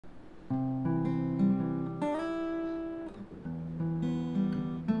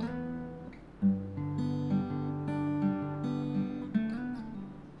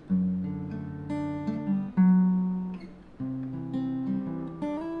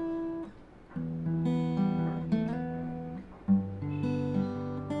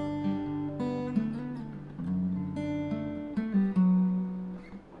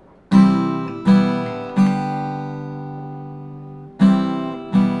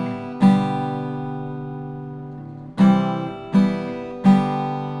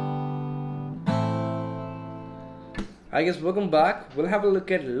I guess welcome back. We'll have a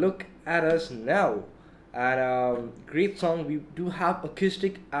look at us now. And great song. We do have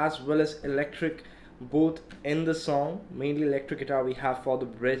acoustic as well as electric both in the song. Mainly electric guitar we have for the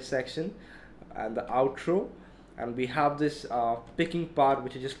bridge section and the outro. And we have this picking part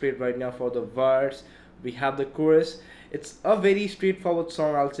which I just played right now for the verse. We have the chorus. It's a very straightforward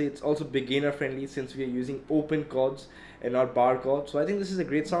song. I'll say it's also beginner friendly since we are using open chords and not bar chords. So I think this is a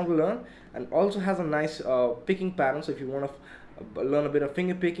great song to learn, and also has a nice picking pattern. So if you want to learn a bit of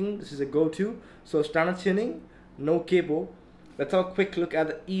finger picking, this is a go-to. So standard tuning, no capo. Let's have a quick look at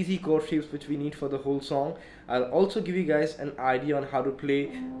the easy chord shapes which we need for the whole song. I'll also give you guys an idea on how to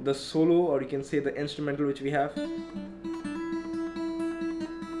play the solo, or you can say the instrumental which we have.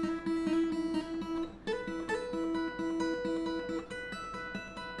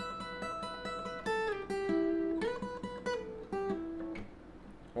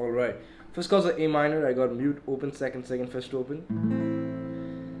 Alright, first chord is A minor. I got mute, open, second, first, open.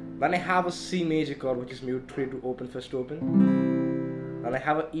 Then I have a C major chord which is mute, 3 to open, first, open. And I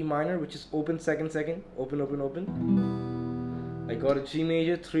have an E minor which is open, second, open, open, open. I got a G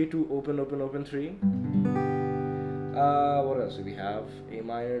major, 3 to open, open, open, 3. What else do we have? A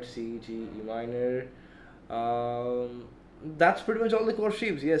minor, C, G, E minor. That's pretty much all the chord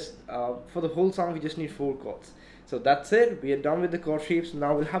shapes. Yes, for the whole song we just need 4 chords. So that's it. We are done with the chord shapes.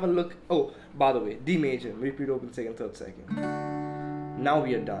 Now we'll have a look. Oh, by the way, D major, repeat, open, second, third, second. Now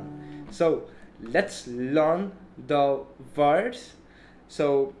we are done. So let's learn the words.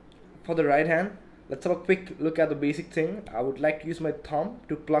 So for the right hand, let's have a quick look at the basic thing. I would like to use my thumb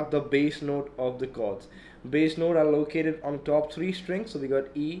to pluck the bass note of the chords. Bass note are located on the top 3 strings. So we got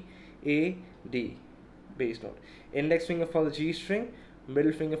E, A, D, bass note. Index finger for the G string,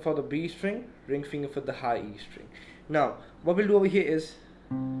 middle finger for the B string, ring finger for the high E string. Now what we'll do over here is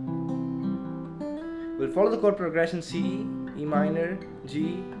we'll follow the chord progression C, E minor,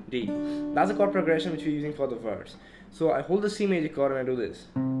 G, D. That's the chord progression which we're using for the verse. So I hold the C major chord and I do this.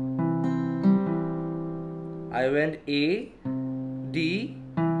 I went A, D,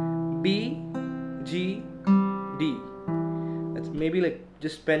 B, G, D. Let's maybe like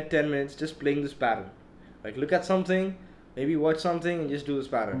just spend 10 minutes just playing this pattern. Like look at something, maybe watch something and just do this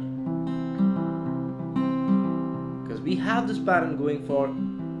pattern. Because we have this pattern going for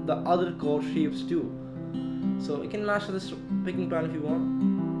the other chord shapes too. So we can master this picking pattern if you want.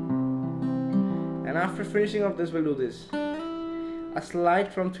 And after finishing off this, we'll do this. A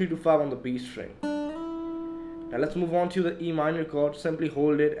slide from 3 to 5 on the B string. Now let's move on to the E minor chord. Simply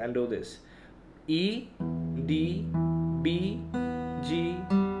hold it and do this. E, D, B, G,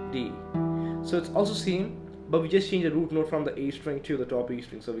 D. So it's also same, but we just change the root note from the A string to the top E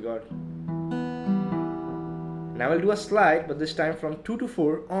string. So we got. Now we'll do a slide, but this time from 2 to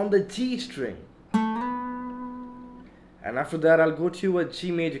 4 on the G string. And after that I'll go to a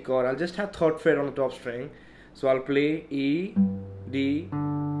G major chord. I'll just have third fret on the top string. So I'll play E, D,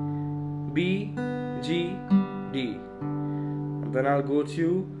 B, G, D. And then I'll go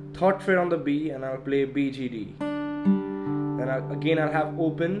to third fret on the B and I'll play B, G, D. Then I'll have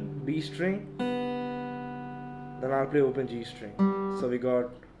open B string. Then I'll play open G string. So we got.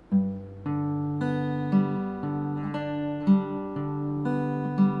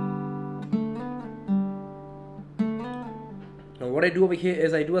 Now what I do over here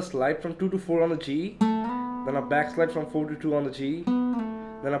is I do a slide from 2 to 4 on the G, then a backslide from 4 to 2 on the G,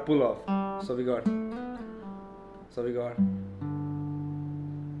 then a pull off. So we got.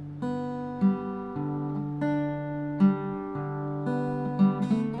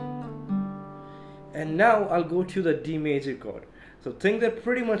 And now I'll go to the D major chord. So things are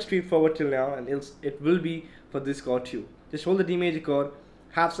pretty much straightforward till now, and it will be for this chord too. Just hold the D major chord,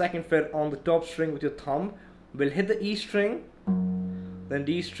 half second fret on the top string with your thumb. We'll hit the E string, then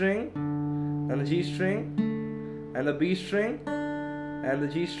D string, and the G string, and the B string, and the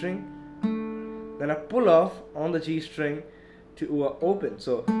G string. Then a pull off on the G string to open.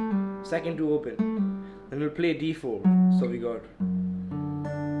 So second to open. Then we'll play D4. So we got.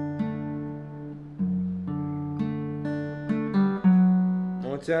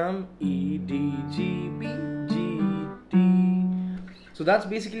 Time E, D, G, B, G, D. So that's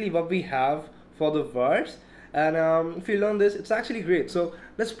basically what we have for the verse. And if you learn this, it's actually great. So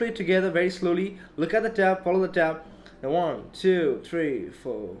let's play it together very slowly. Look at the tab, follow the tab. And 1, 2, 3,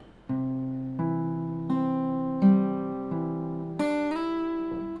 4.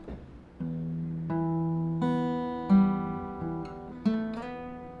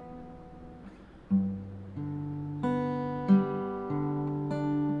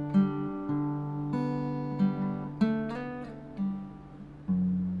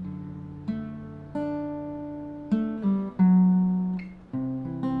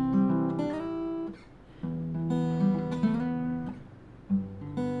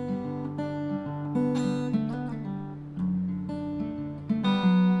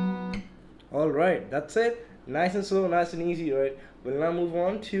 Alright, that's it. Nice and slow, nice and easy, right? We'll now move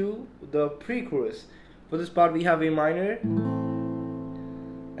on to the pre-chorus. For this part we have A minor,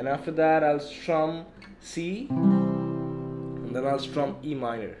 and after that I'll strum C, and then I'll strum E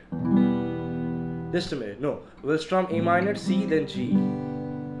minor. Just a minute, no, we'll strum A minor, C, then G.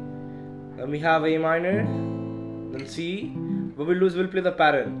 Then we have A minor, then C. What we'll do is we'll play the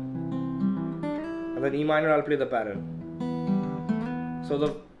pattern, and then E minor I'll play the pattern. So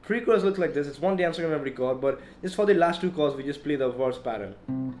the pre-chorus looks like this. It's one dance on every chord, but just for the last two chords we just play the verse pattern.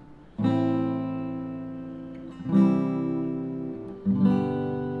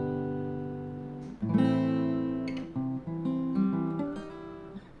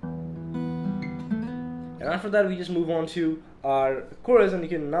 And after that we just move on to our chorus, and you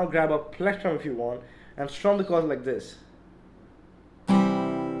can now grab a plectrum if you want and strum the chords like this.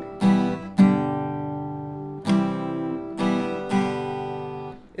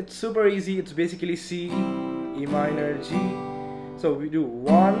 It's super easy. It's basically C, E minor, G. So we do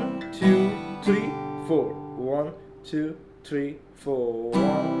 1, 2, 3, 4. 1, 2, 3, 4.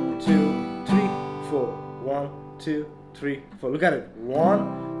 1, 2, 3, 4. 1, 2, 3, 4. Look at it.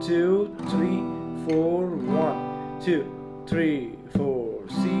 1, 2, 3, 4. 1, 2, 3, 4.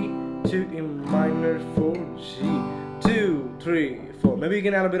 C, 2, E minor, 4, G. 2, 3, 4. Maybe you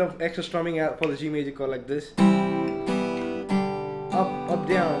can add a bit of extra strumming for the G major chord like this. Up, up,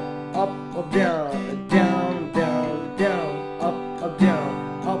 down, up, down, down, down, down, up,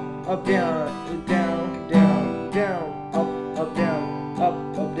 down, up, down, down, down, down, up, down,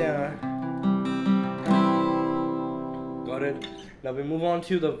 up, down. Got it? Now we move on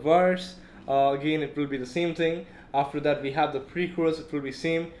to the verse. Again, it will be the same thing. After that, we have the pre-chorus. It will be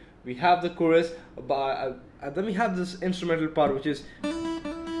same. We have the chorus, then we have this instrumental part, which is.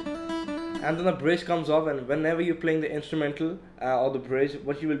 And then the bridge comes off, and whenever you're playing the instrumental or the bridge,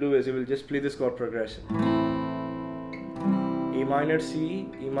 what you will do is you will just play this chord progression. A minor, C,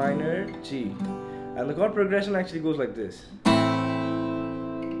 E minor, G. And the chord progression actually goes like this.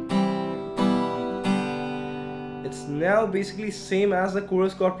 It's now basically same as the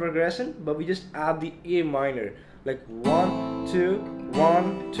chorus chord progression, but we just add the A minor. Like 1, 2,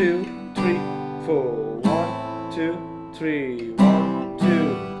 1, 2, 3, 4. 1, 2, 3, 1, 2,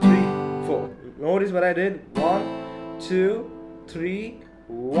 3, 4. Notice what I did. 1, 2, 3,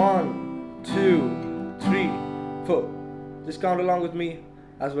 1, 2, 3, 4. Just count along with me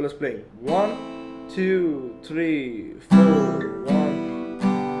as well as playing. 1, 2, 3, 4.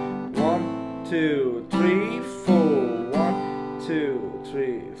 1, 2, 3, 4. 1, 2,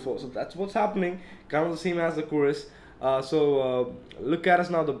 3, 4. So that's what's happening. Kind of the same as the chorus. Look at us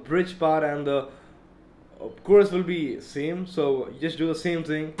now. The bridge part and the chorus will be same. So you just do the same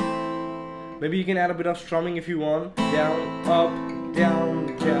thing. Maybe you can add a bit of strumming if you want. Down, up,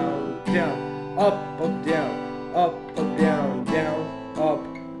 down, down, down, up, down, up, down, down, up,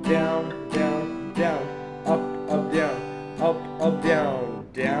 down, down, down, up, down, down,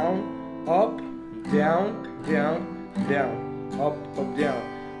 down, up, down, down, down, up,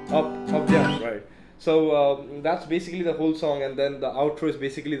 down, right? So that's basically the whole song, and then the outro is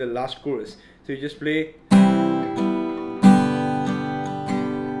basically the last chorus. So you just play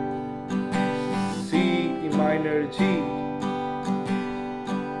C, E minor, G.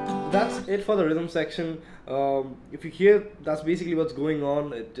 That's it for the rhythm section. If you hear, that's basically what's going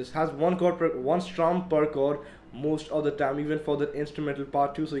on. It just has one strum per chord most of the time, even for the instrumental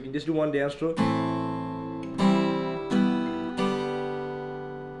part too. So you can just do one dance stroke.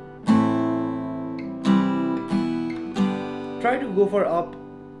 Try to go for up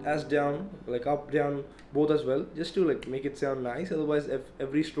as down, like up, down, both as well, just to like make it sound nice. Otherwise, if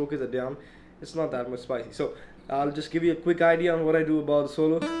every stroke is a down, it's not that much spicy. So I'll just give you a quick idea on what I do about the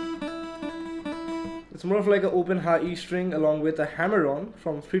solo. It's more of like an open high E string along with a hammer on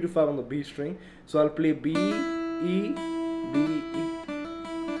from 3 to 5 on the B string. So I'll play B, E, B, E.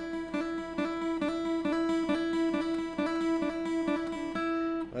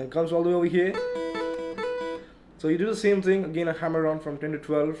 And it comes all the way over here. So you do the same thing, again a hammer on from 10 to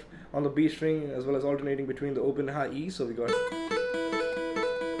 12 on the B string, as well as alternating between the open high E. So we got it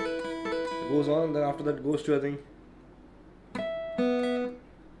goes on, and then after that goes to, I think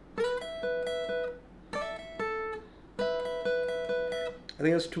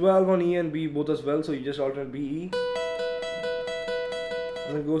it's 12 on E and B both as well, so you just alternate B, E,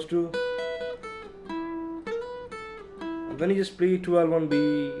 and then it goes to, and then you just play 12 on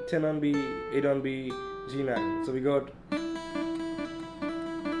B, 10 on B, 8 on B, G9. So we got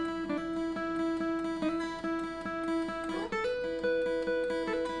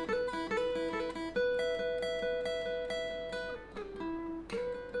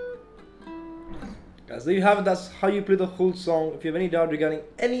So there you have it. That's how you play the whole song. If you have any doubt regarding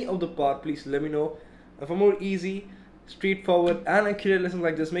any of the part, please let me know. And for more easy, straightforward and accurate lessons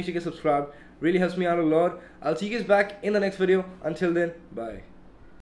like this, make sure you get subscribed. Really helps me out a lot. I'll see you guys back in the next video. Until then, bye.